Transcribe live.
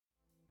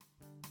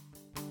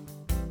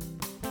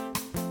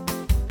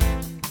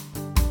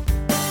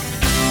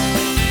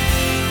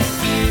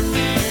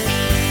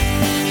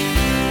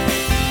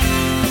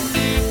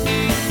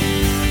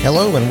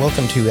Hello and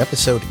welcome to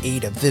episode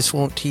 8 of This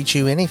Won't Teach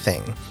You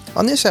Anything.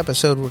 On this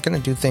episode, we're going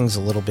to do things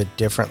a little bit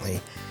differently.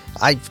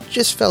 I've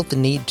just felt the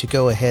need to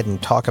go ahead and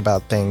talk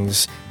about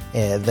things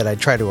that I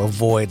try to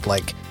avoid,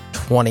 like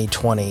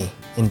 2020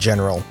 in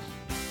general.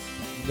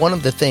 One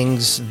of the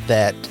things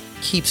that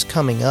keeps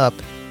coming up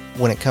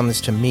when it comes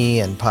to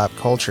me and pop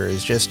culture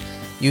is just,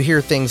 you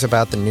hear things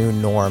about the new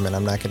norm, and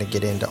I'm not going to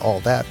get into all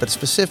that, but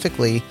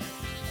specifically,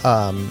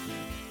 I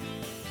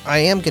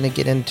am going to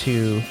get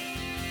into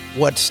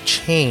what's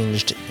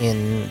changed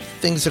in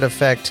things that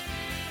affect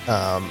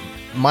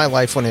my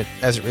life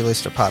as it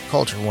relates to pop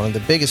culture. One of the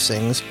biggest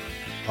things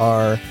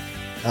are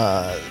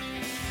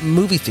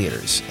movie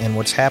theaters and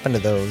what's happened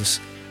to those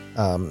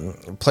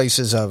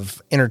places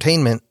of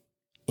entertainment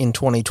in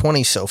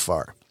 2020 so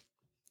far.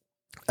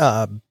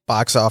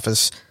 Box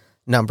office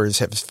numbers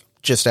have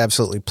just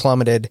absolutely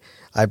plummeted.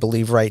 I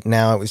believe right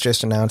now it was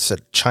just announced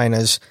that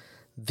China's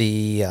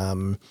the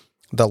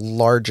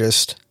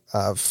largest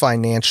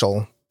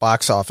financial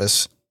box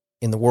office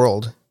in the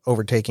world,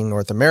 overtaking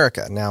North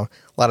America. Now, a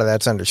lot of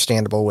that's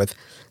understandable with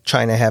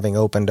China having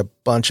opened a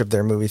bunch of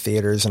their movie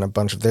theaters and a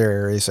bunch of their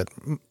areas at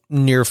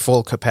near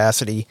full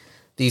capacity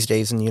these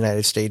days in the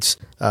United States.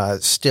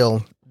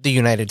 Still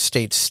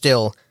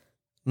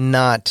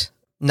not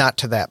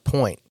to that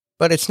point.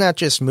 But it's not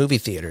just movie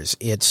theaters.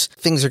 It's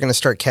things are going to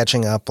start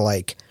catching up,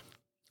 like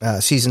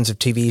seasons of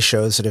TV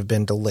shows that have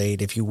been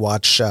delayed. If you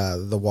watch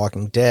The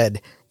Walking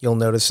Dead, you'll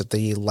notice that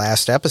the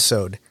last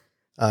episode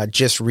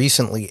just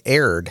recently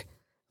aired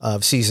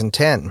of season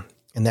 10,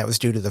 and that was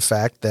due to the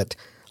fact that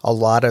a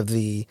lot of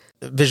the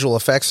visual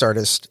effects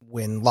artists,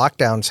 when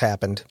lockdowns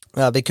happened,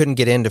 they couldn't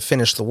get in to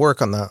finish the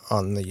work on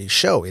the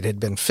show. It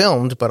had been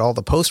filmed, but all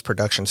the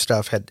post-production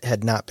stuff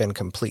had not been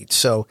complete.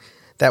 So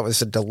that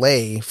was a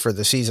delay for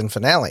the season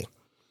finale.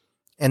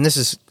 And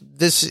this,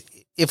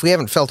 if we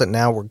haven't felt it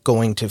now, we're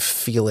going to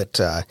feel it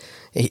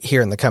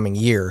here in the coming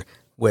year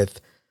with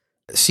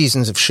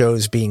seasons of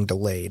shows being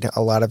delayed.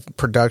 A lot of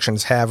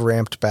productions have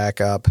ramped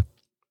back up,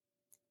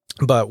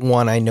 but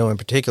one I know in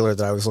particular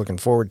that I was looking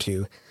forward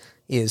to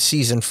is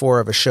season 4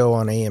 of a show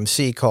on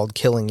AMC called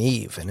Killing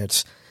Eve, and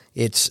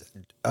it's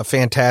a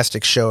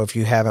fantastic show. If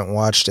you haven't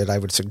watched it, I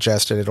would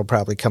suggest it. It'll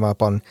probably come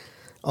up on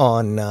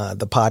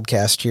the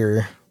podcast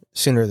here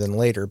sooner than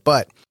later.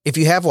 But if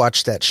you have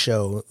watched that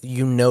show,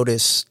 you'll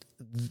notice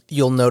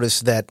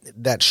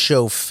that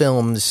show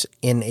films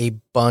in a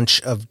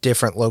bunch of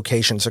different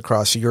locations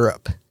across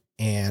Europe.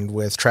 And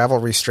with travel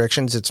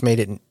restrictions, it's made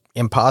it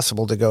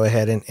impossible to go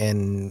ahead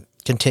and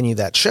continue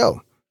that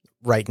show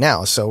right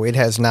now. So it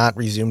has not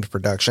resumed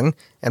production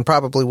and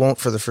probably won't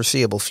for the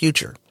foreseeable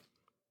future.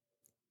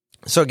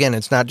 So again,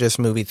 it's not just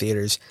movie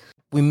theaters.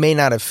 We may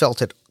not have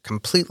felt it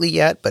completely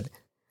yet, but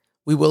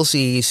we will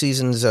see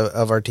seasons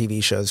of our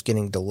TV shows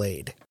getting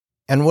delayed.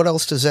 And what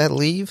else does that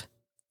leave?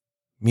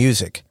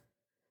 Music.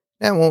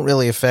 That won't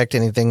really affect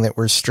anything that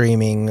we're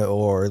streaming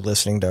or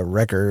listening to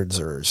records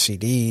or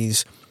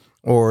CDs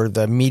or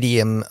the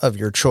medium of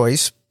your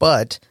choice.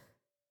 But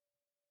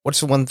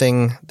what's the one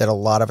thing that a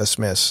lot of us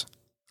miss?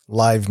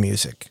 Live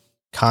music,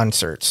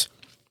 concerts.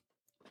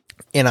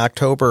 In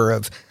October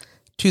of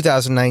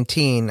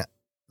 2019,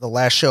 the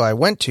last show I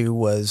went to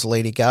was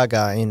Lady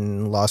Gaga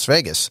in Las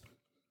Vegas.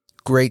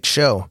 Great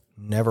show.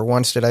 Never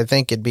once did I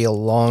think it'd be a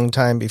long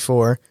time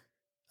before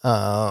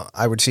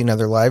I would see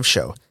another live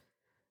show.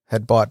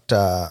 Had bought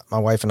my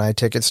wife and I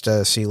tickets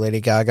to see Lady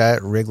Gaga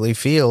at Wrigley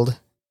Field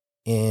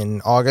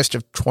in August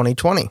of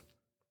 2020.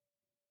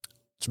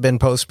 It's been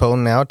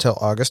postponed now till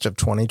August of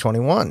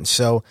 2021.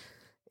 So,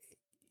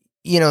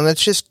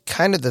 that's just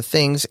kind of the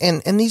things.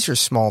 And these are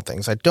small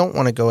things. I don't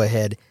want to go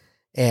ahead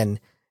and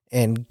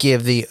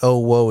give the, oh,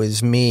 woe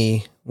is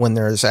me, when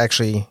there's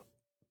actually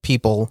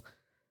people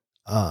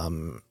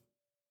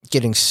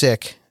getting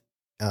sick,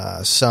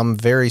 some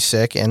very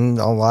sick, and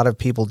a lot of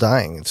people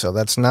dying. So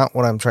that's not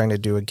what I'm trying to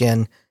do.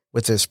 Again,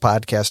 with this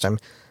podcast,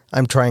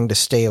 I'm trying to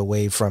stay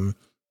away from,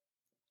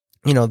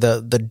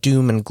 the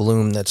doom and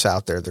gloom that's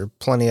out there. There are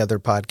plenty of other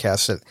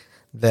podcasts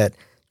that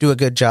do a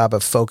good job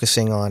of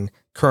focusing on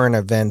current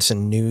events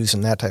and news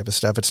and that type of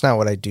stuff. It's not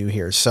what I do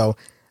here. So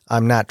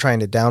I'm not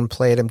trying to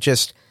downplay it. I'm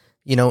just,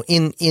 in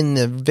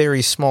the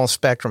very small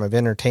spectrum of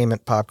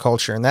entertainment, pop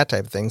culture, and that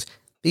type of things,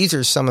 these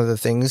are some of the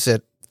things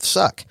that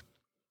suck.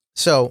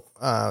 So,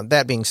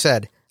 that being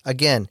said,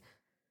 again,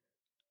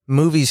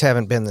 movies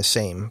haven't been the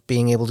same.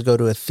 Being able to go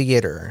to a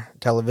theater,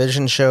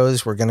 television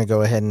shows, we're going to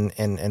go ahead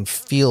and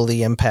feel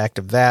the impact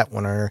of that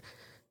when our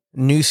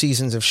new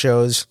seasons of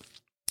shows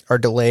are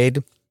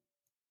delayed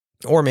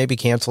or maybe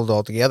canceled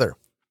altogether.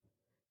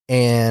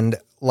 And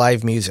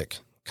live music,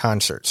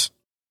 concerts.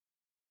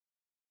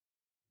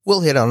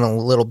 We'll hit on a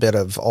little bit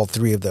of all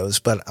three of those,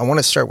 but I want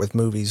to start with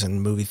movies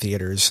and movie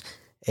theaters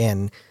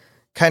and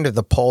kind of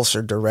the pulse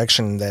or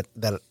direction that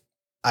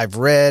I've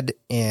read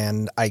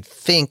and I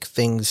think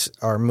things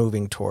are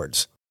moving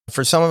towards.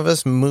 For some of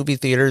us, movie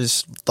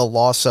theaters, the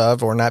loss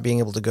of or not being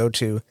able to go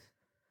to,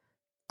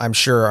 I'm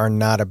sure are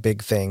not a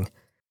big thing.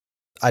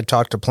 I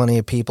talked to plenty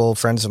of people,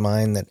 friends of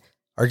mine, that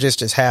are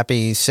just as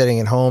happy sitting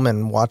at home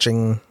and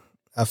watching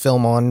a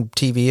film on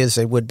TV as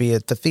they would be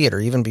at the theater,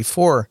 even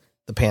before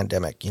the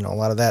pandemic. A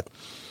lot of that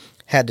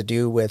had to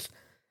do with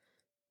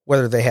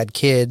whether they had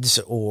kids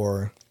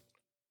or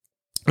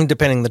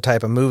depending the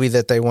type of movie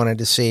that they wanted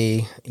to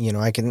see.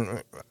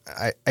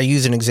 I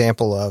use an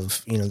example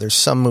of, there's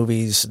some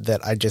movies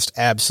that I just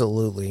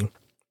absolutely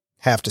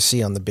have to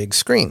see on the big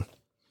screen.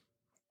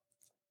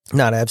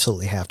 Not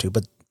absolutely have to,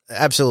 but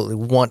absolutely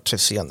want to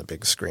see on the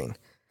big screen.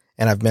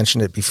 And I've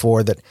mentioned it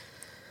before that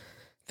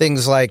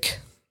things like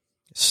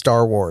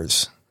Star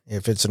Wars,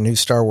 if it's a new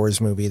Star Wars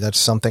movie, that's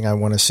something I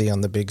want to see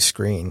on the big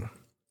screen.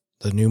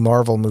 The new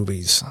Marvel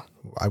movies,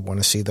 I want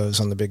to see those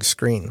on the big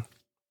screen.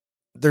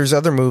 There's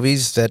other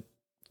movies that,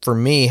 for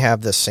me,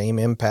 have the same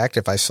impact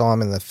if I saw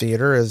them in the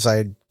theater as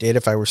I did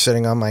if I were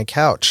sitting on my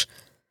couch.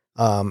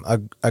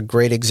 A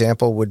great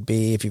example would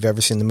be if you've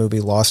ever seen the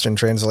movie Lost in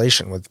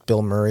Translation with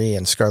Bill Murray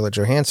and Scarlett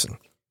Johansson.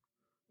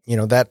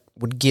 That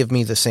would give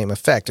me the same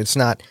effect. It's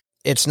not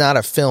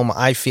a film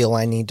I feel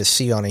I need to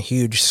see on a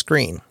huge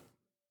screen.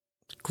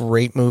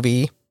 Great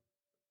movie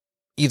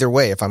either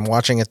way, if I'm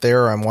watching it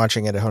there or I'm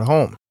watching it at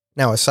home.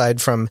 Now,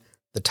 aside from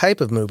the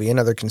type of movie,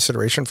 another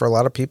consideration for a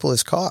lot of people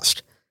is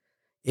cost.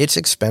 It's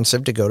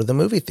expensive to go to the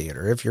movie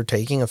theater if you're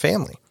taking a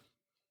family.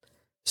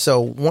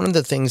 So one of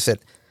the things that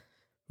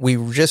we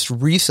just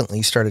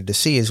recently started to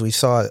see is we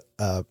saw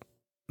a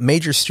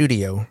major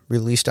studio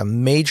released a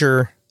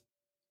major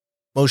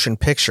motion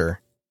picture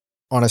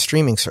on a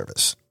streaming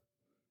service.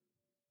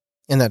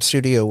 And that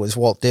studio was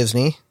Walt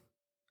Disney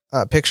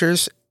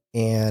Pictures,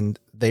 and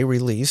they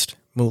released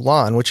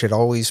Mulan, which had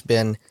always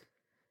been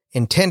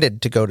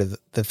intended to go to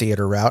the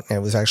theater route, and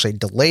it was actually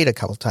delayed a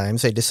couple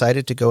times. They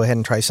decided to go ahead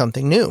and try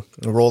something new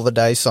and roll the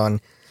dice on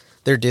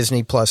their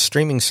Disney Plus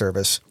streaming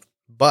service.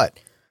 But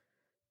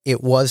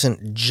it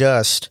wasn't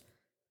just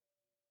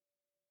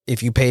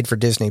if you paid for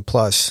Disney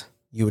Plus,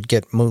 you would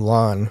get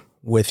Mulan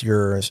with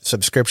your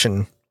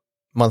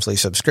monthly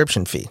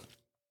subscription fee.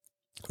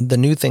 The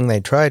new thing they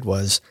tried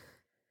was,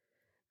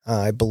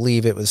 I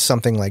believe it was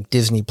something like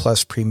Disney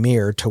Plus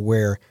Premier, to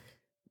where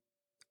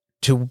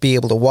to be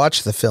able to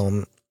watch the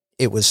film,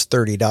 it was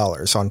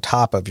 $30 on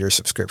top of your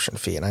subscription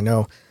fee. And I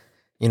know,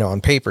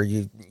 on paper,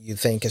 you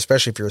think,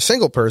 especially if you're a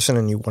single person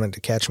and you wanted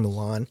to catch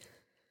Mulan,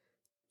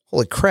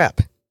 holy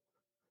crap,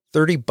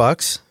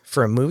 $30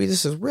 for a movie?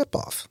 This is a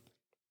ripoff.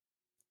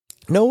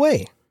 No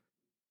way.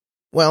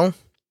 Well,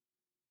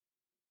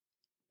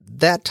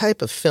 that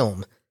type of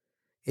film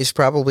is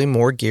probably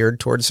more geared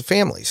towards the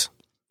families.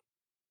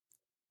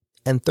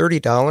 And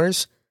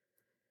 $30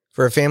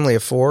 for a family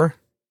of four,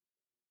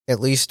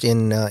 at least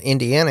in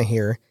Indiana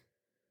here,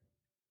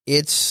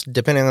 it's,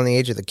 depending on the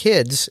age of the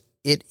kids,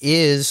 it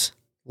is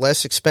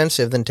less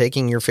expensive than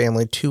taking your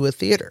family to a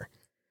theater.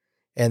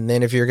 And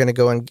then if you're going to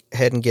go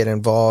ahead and get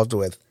involved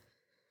with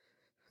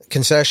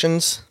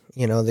concessions,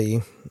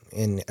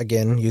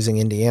 again, using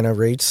Indiana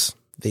rates,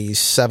 the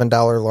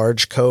 $7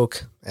 large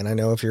Coke. And I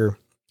know if you're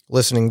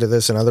listening to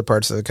this in other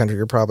parts of the country,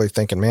 you're probably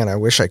thinking, man, I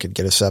wish I could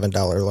get a $7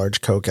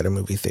 large Coke at a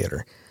movie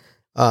theater.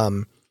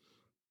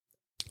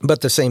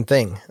 But the same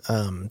thing,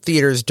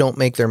 theaters don't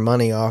make their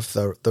money off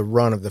the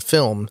run of the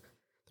film.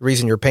 The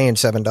reason you're paying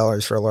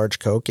 $7 for a large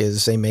Coke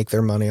is they make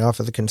their money off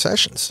of the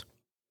concessions.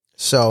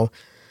 So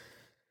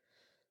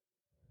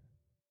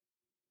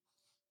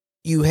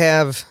you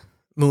have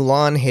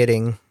Mulan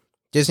hitting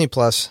Disney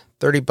Plus,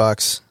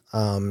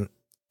 $30.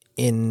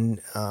 In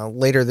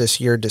later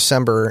this year,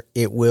 December,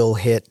 it will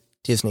hit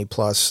Disney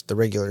Plus, the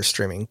regular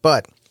streaming.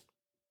 But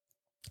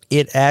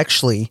it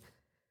actually,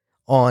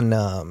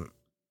 on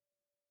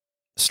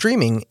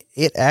streaming,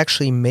 it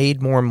actually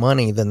made more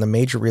money than the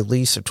major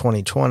release of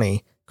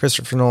 2020,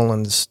 Christopher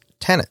Nolan's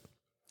Tenet.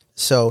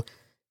 So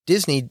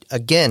Disney,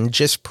 again,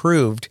 just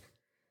proved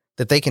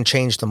that they can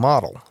change the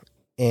model.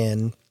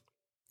 And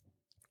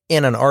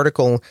in an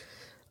article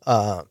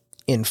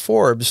in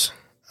Forbes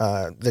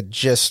that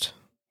just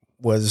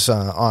was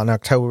on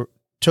October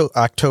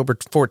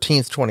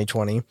 14th,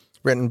 2020,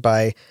 written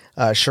by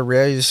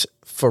Shiraz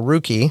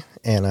Faruqi,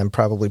 and I'm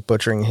probably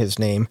butchering his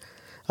name.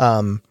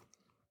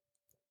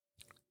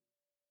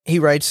 He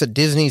writes that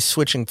Disney's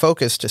switching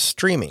focus to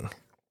streaming,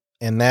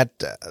 and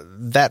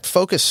that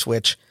focus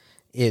switch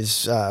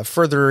is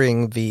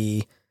furthering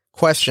the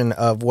question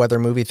of whether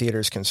movie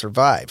theaters can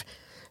survive.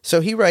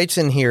 So he writes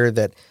in here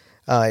that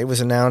it was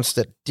announced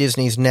that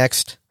Disney's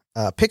next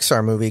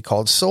Pixar movie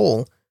called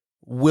Soul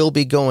will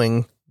be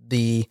going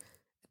the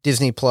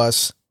Disney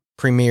Plus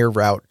Premier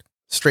route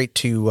straight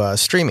to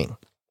streaming.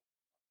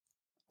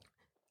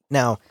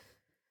 Now,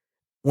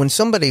 when a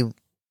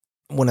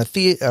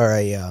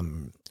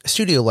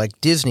studio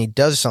like Disney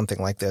does something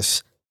like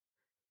this,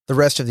 the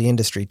rest of the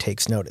industry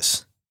takes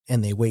notice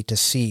and they wait to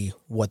see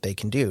what they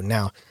can do.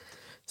 Now,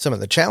 some of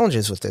the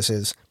challenges with this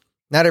is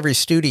not every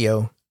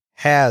studio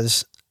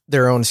has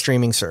their own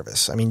streaming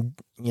service. I mean,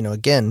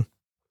 again,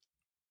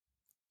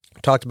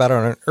 talked about it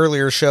on an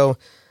earlier show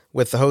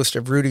with the host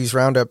of Rudy's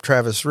Roundup,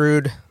 Travis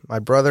Rude, my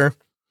brother,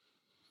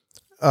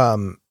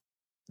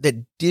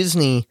 that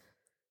Disney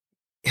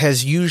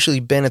has usually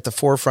been at the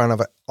forefront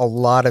of a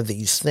lot of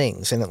these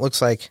things. And it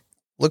looks like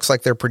looks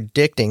like they're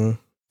predicting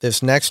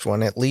this next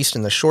one, at least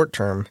in the short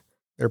term,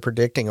 they're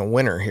predicting a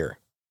winner here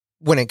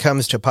when it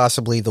comes to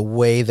possibly the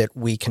way that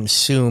we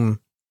consume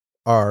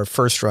our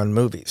first-run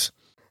movies.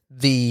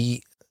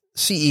 The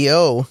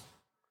CEO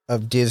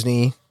of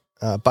Disney,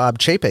 Bob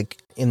Chapek,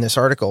 in this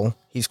article,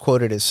 he's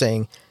quoted as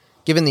saying,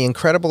 "Given the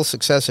incredible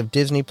success of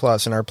Disney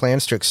Plus and our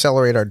plans to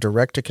accelerate our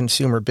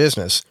direct-to-consumer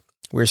business,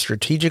 we're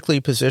strategically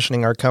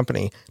positioning our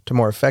company to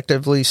more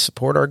effectively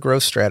support our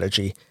growth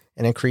strategy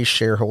and increase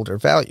shareholder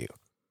value.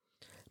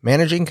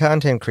 Managing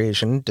content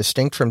creation,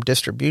 distinct from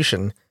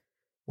distribution,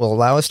 will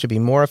allow us to be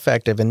more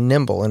effective and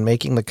nimble in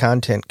making the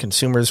content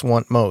consumers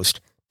want most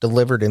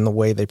delivered in the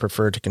way they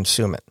prefer to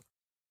consume it."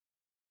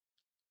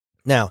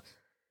 Now,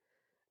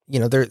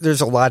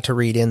 there's a lot to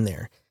read in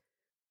there.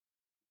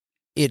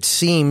 It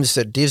seems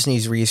that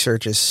Disney's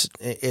research is,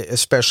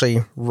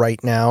 especially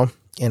right now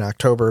in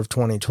October of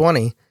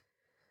 2020,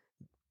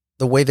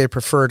 the way they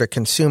prefer to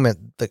consume it,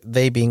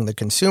 they being the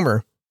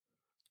consumer,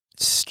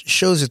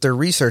 shows that their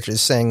research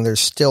is saying there's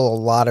still a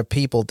lot of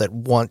people that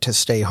want to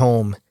stay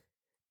home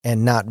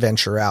and not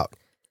venture out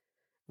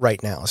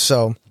right now.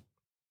 So,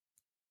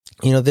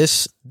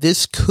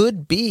 this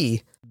could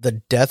be the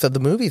death of the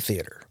movie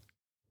theater.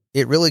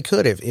 It really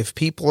could. If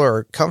people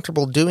are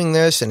comfortable doing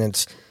this and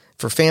it's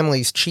for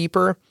families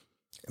cheaper,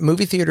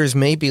 movie theaters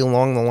may be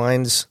along the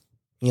lines,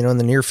 in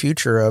the near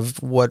future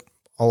of what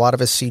a lot of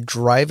us see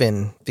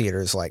drive-in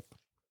theaters like.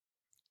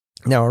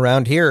 Now,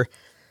 around here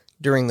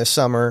during the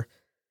summer,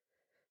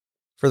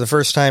 for the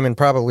first time in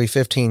probably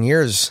 15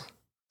 years,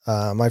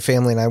 my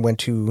family and I went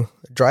to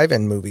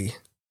drive-in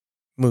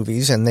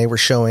movies, and they were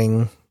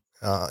showing,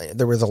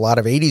 there was a lot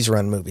of 80s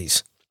run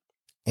movies,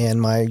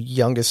 and my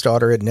youngest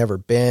daughter had never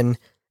been.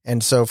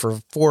 And so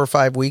for 4 or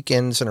 5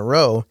 weekends in a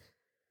row,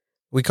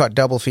 we caught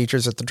double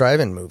features at the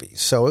drive-in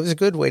movies. So it was a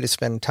good way to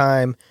spend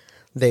time.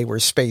 They were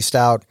spaced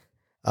out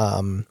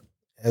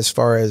as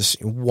far as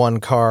one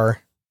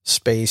car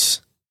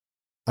space,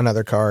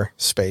 another car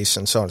space,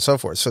 and so on and so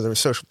forth. So there was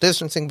social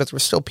distancing, but there were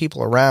still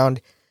people around.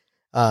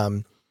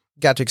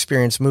 Got to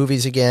experience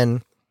movies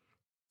again,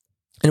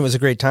 and it was a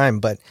great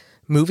time. But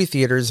movie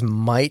theaters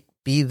might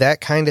be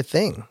that kind of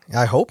thing.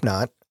 I hope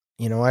not.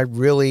 I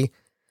really,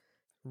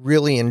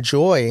 really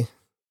enjoy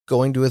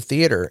going to a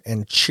theater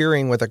and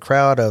cheering with a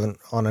crowd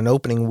on an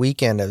opening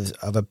weekend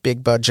of a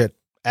big budget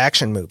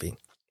action movie.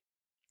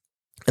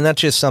 And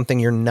that's just something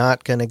you're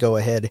not going to go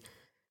ahead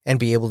and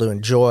be able to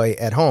enjoy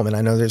at home. And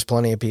I know there's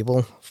plenty of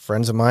people,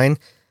 friends of mine,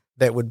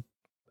 that would,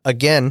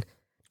 again,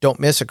 don't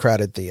miss a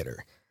crowded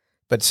theater.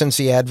 But since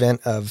the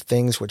advent of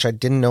things, which I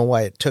didn't know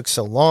why it took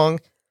so long,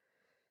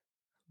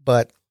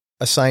 but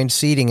assigned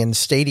seating and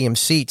stadium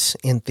seats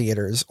in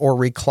theaters or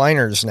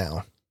recliners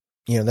now,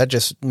 that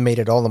just made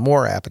it all the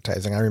more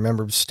appetizing. I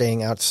remember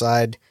staying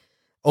outside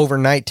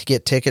overnight to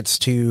get tickets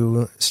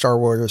to Star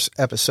Wars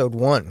Episode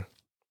 1.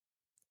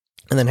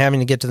 And then having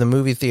to get to the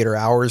movie theater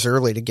hours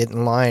early to get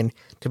in line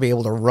to be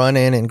able to run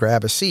in and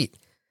grab a seat.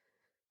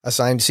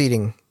 Assigned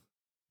seating,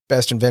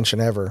 best invention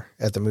ever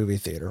at the movie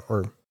theater,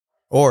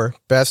 or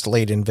best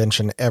late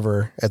invention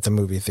ever at the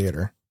movie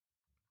theater.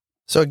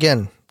 So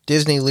again,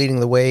 Disney leading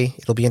the way.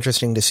 It'll be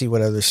interesting to see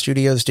what other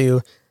studios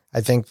do.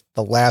 I think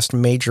the last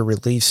major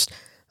release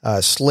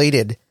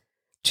slated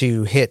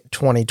to hit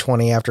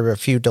 2020 after a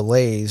few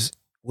delays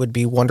would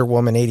be Wonder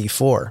Woman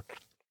 84.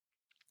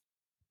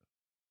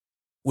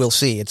 We'll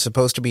see. It's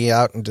supposed to be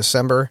out in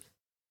December.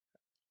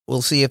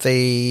 We'll see if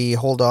they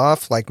hold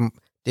off, like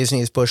Disney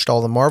has pushed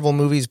all the Marvel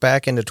movies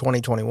back into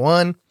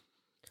 2021,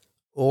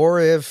 or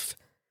if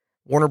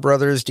Warner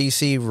Brothers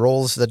DC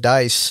rolls the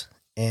dice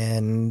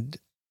and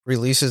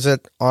releases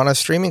it on a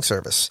streaming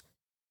service.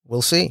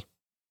 We'll see.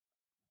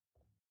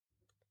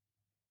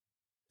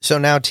 So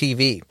now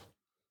TV.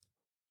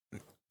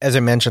 As I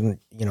mentioned,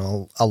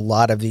 a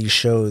lot of these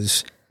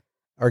shows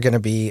are going to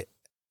be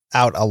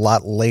out a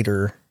lot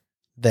later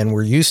than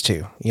we're used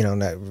to.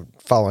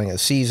 Following a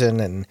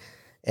season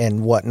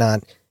and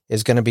whatnot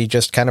is going to be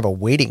just kind of a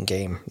waiting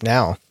game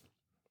now.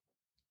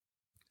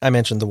 I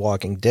mentioned The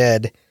Walking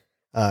Dead,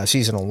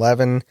 season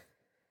 11,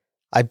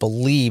 I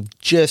believe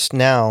just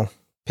now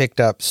picked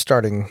up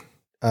starting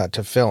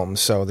to film.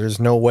 So there's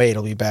no way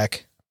it'll be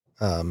back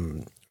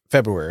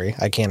February.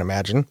 I can't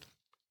imagine.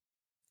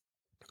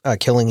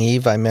 Killing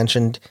Eve, I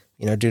mentioned,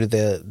 due to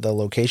the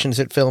locations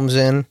it films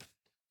in,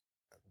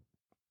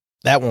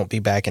 that won't be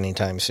back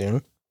anytime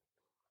soon.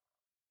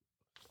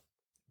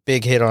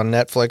 Big hit on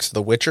Netflix,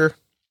 The Witcher.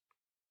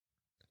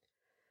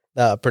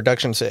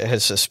 Production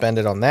has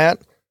suspended on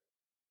that.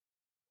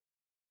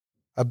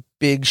 A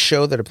big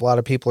show that a lot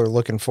of people are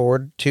looking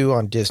forward to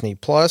on Disney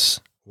Plus,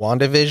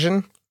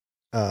 WandaVision,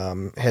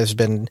 has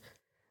been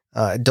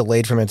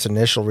delayed from its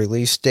initial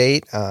release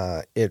date.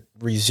 It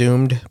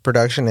resumed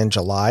production in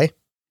July,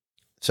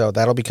 so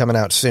that'll be coming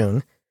out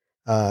soon.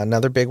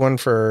 Another big one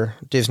for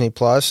Disney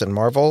Plus and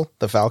Marvel,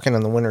 The Falcon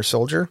and the Winter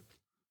Soldier,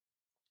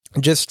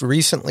 just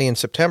recently in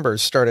September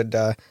started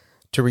to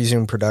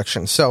resume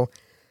production. So,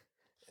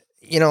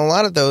 a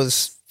lot of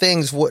those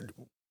things,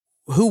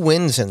 who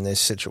wins in this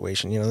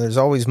situation? There's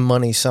always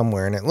money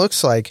somewhere, and it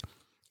looks like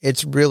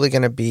it's really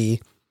going to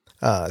be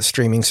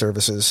streaming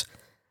services,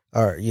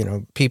 or,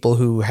 people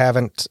who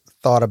haven't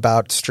thought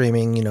about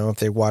streaming. If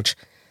they watch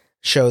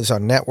shows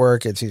on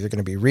network, it's either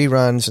going to be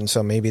reruns, and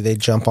so maybe they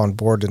jump on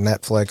board to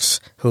Netflix,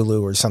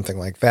 Hulu, or something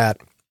like that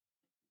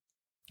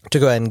to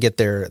go ahead and get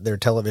their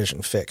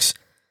television fix.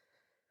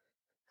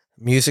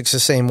 Music's the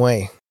same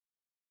way.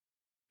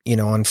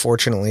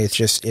 Unfortunately,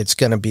 it's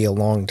going to be a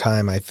long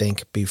time, I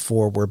think,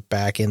 before we're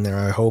back in there.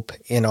 I hope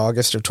in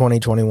August of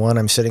 2021,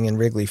 I'm sitting in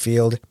Wrigley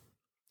Field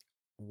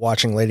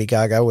watching Lady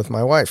Gaga with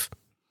my wife.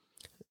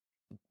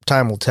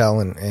 Time will tell,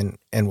 and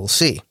we'll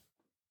see.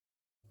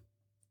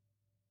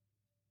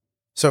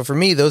 So for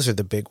me, those are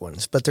the big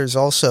ones. But there's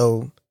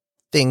also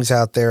things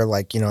out there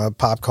like, a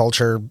pop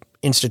culture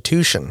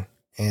institution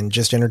and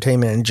just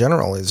entertainment in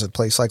general is a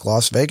place like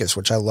Las Vegas,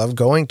 which I love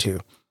going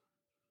to.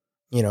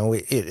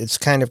 It's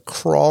kind of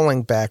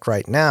crawling back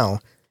right now.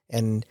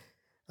 And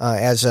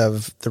as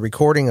of the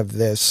recording of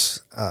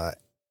this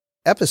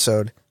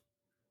episode,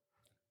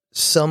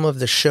 some of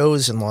the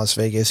shows in Las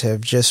Vegas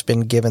have just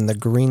been given the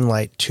green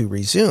light to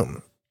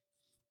resume.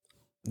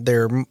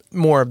 They're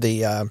more of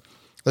the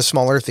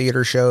smaller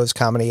theater shows,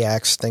 comedy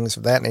acts, things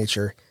of that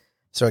nature.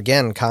 So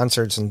again,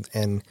 concerts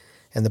and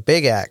the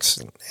big acts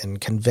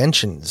and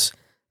conventions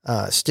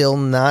still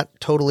not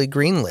totally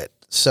greenlit.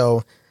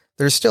 So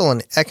there's still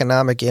an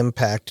economic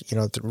impact,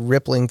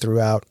 rippling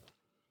throughout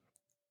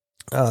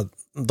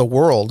the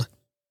world.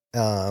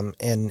 And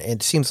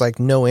it seems like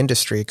no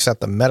industry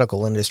except the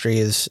medical industry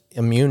is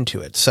immune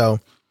to it.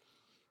 So,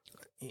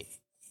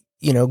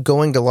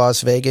 going to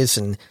Las Vegas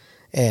and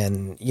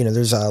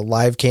there's a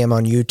live cam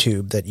on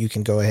YouTube that you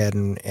can go ahead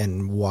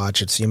and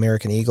watch. It's the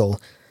American Eagle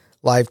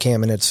live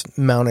cam, and it's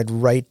mounted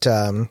right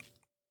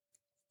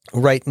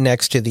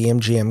next to the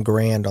MGM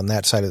Grand on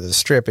that side of the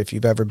strip. If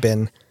you've ever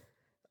been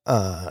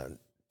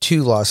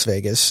to Las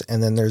Vegas,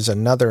 and then there's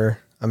another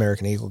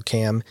American Eagle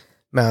cam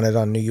mounted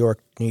on New York,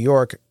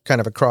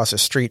 kind of across the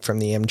street from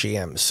the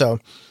MGM. So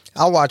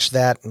I'll watch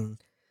that, and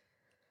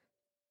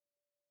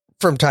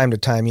from time to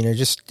time,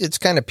 it's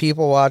kind of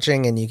people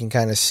watching, and you can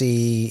kind of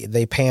see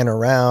they pan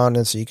around,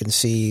 and so you can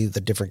see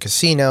the different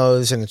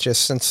casinos, and it's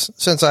just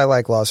since I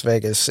like Las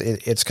Vegas,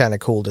 it's kind of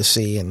cool to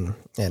see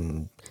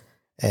and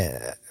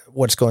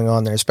what's going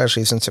on there,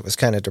 especially since it was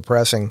kind of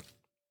depressing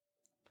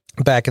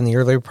back in the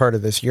earlier part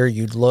of this year.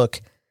 You'd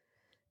look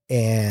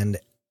and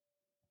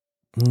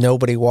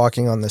nobody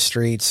walking on the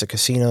streets. The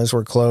casinos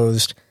were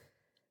closed.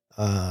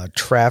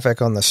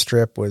 Traffic on the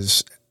strip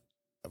was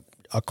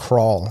a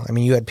crawl. I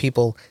mean, you had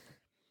people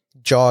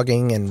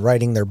jogging and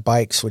riding their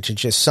bikes, which is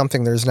just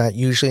something there's not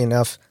usually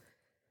enough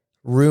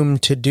room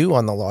to do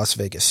on the Las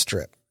Vegas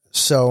Strip.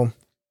 So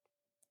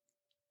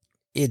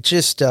it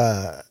just,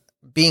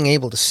 being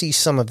able to see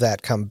some of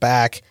that come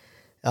back,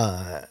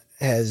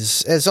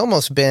 has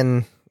almost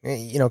been,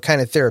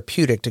 kind of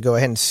therapeutic to go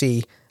ahead and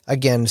see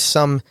again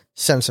some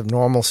sense of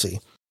normalcy.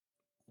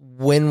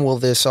 When will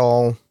this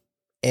all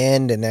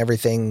end and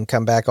everything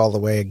come back all the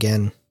way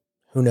again?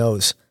 Who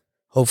knows?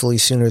 Hopefully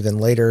sooner than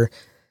later.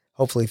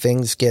 Hopefully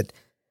things get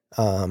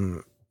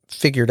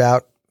figured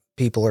out.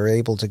 People are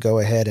able to go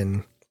ahead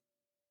and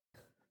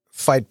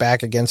fight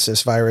back against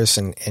this virus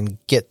and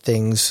get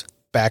things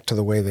back to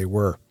the way they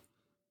were.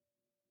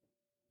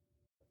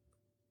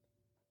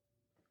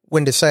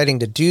 When deciding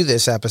to do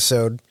this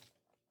episode,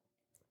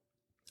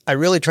 I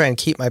really try and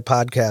keep my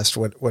podcast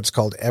what's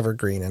called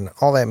evergreen. And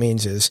all that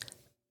means is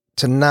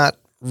to not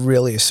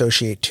really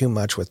associate too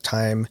much with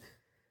time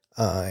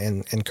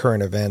and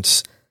current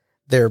events,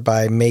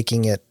 thereby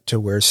making it to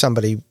where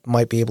somebody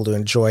might be able to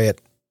enjoy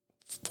it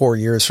 4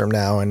 years from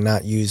now and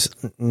not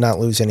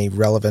lose any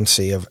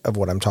relevancy of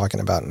what I'm talking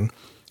about. And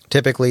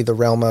typically the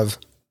realm of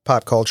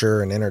pop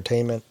culture and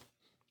entertainment,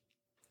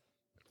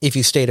 if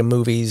you stay to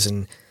movies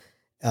and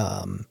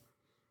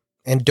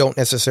don't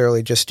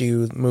necessarily just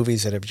do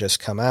movies that have just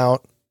come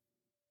out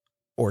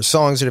or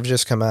songs that have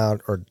just come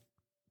out or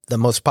the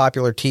most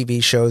popular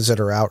TV shows that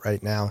are out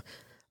right now.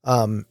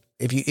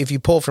 If you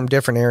pull from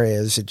different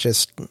areas, it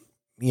just,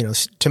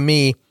 to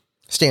me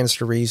stands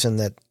to reason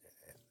that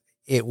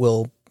it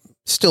will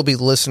still be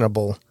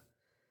listenable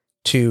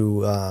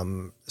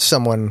to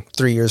someone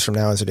 3 years from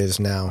now as it is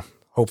now,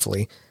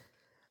 hopefully.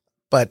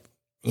 But,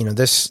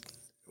 this,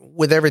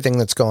 with everything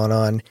that's going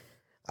on,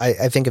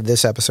 I think of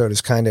this episode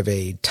as kind of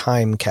a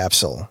time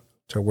capsule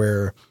to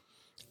where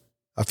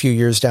a few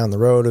years down the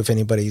road, if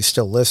anybody's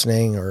still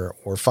listening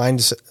or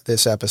finds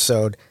this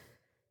episode,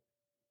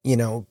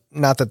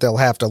 not that they'll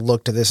have to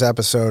look to this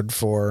episode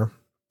for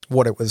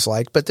what it was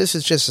like, but this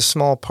is just a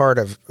small part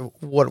of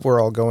what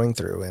we're all going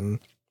through. And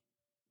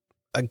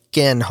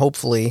again,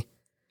 hopefully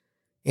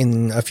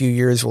in a few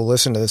years, we'll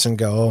listen to this and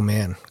go, oh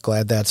man,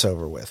 glad that's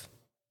over with.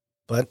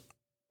 But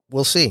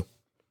we'll see.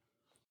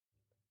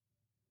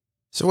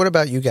 So what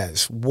about you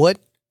guys? What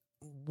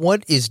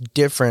is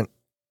different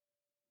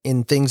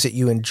in things that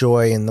you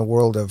enjoy in the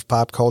world of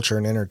pop culture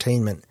and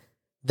entertainment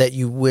that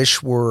you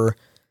wish were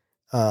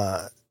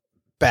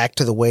back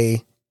to the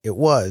way it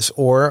was?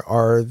 Or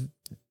are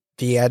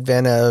the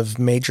advent of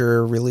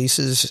major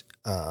releases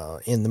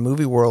in the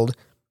movie world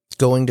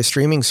going to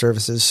streaming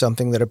services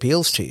something that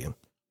appeals to you?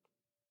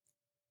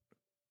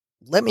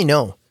 Let me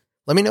know.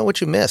 Let me know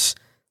what you miss.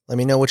 Let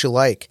me know what you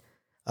like.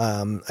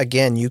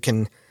 Again, you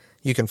can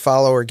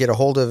follow or get a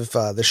hold of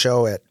the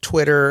show at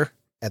Twitter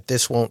at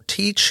This Won't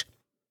Teach,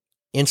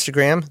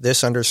 Instagram,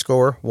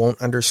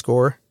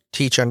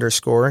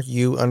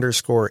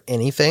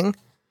 this_won't_teach_you_anything,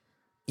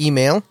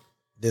 email,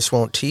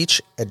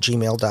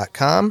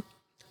 thiswon'tteach@gmail.com,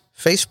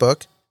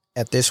 Facebook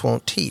at This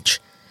Won't Teach.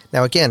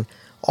 Now, again,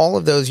 all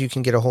of those you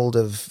can get a hold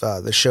of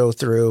the show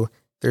through.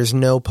 There's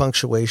no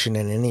punctuation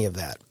in any of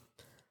that.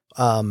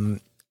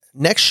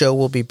 Next show,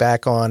 we'll be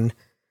back on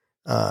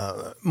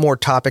more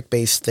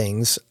topic-based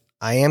things.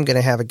 I am going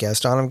to have a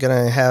guest on. I'm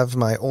going to have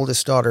my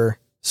oldest daughter,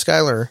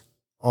 Skylar,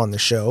 on the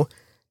show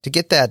to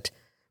get that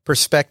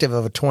perspective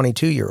of a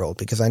 22-year-old,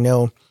 because I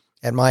know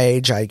at my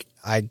age,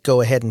 I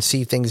go ahead and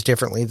see things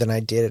differently than I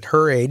did at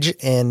her age,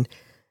 and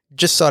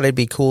just thought it'd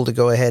be cool to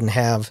go ahead and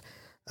have,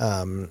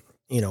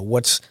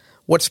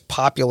 what's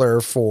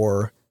popular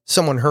for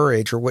someone her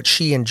age or what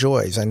she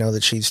enjoys. I know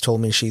that she's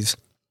told me she's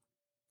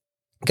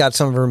got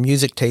some of her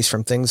music taste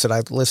from things that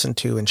I've listened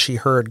to and she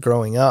heard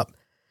growing up.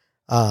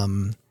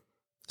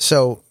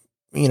 So,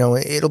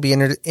 it'll be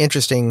an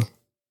interesting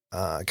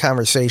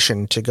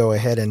conversation to go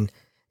ahead and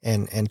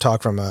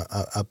talk from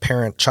a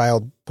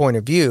parent-child point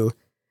of view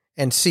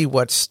and see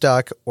what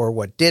stuck or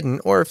what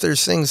didn't, or if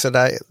there's things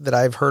that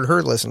I've heard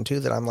her listen to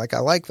that I'm like, I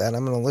like that,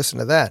 I'm going to listen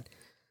to that.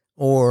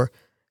 Or,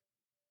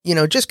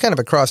 just kind of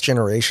a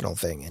cross-generational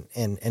thing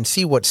and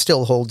see what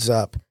still holds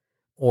up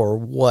or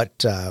what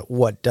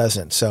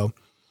doesn't. So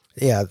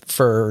yeah,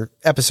 for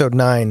episode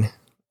 9,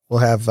 we'll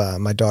have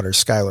my daughter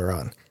Skylar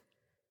on.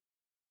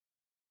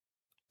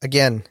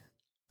 Again,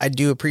 I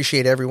do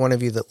appreciate every one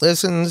of you that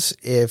listens.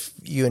 If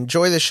you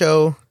enjoy the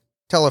show,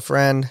 tell a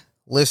friend,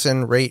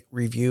 listen, rate,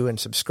 review, and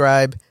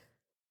subscribe.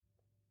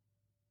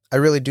 I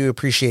really do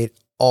appreciate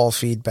all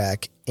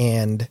feedback,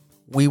 and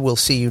we will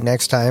see you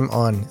next time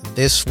on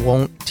This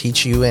Won't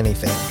Teach You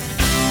Anything.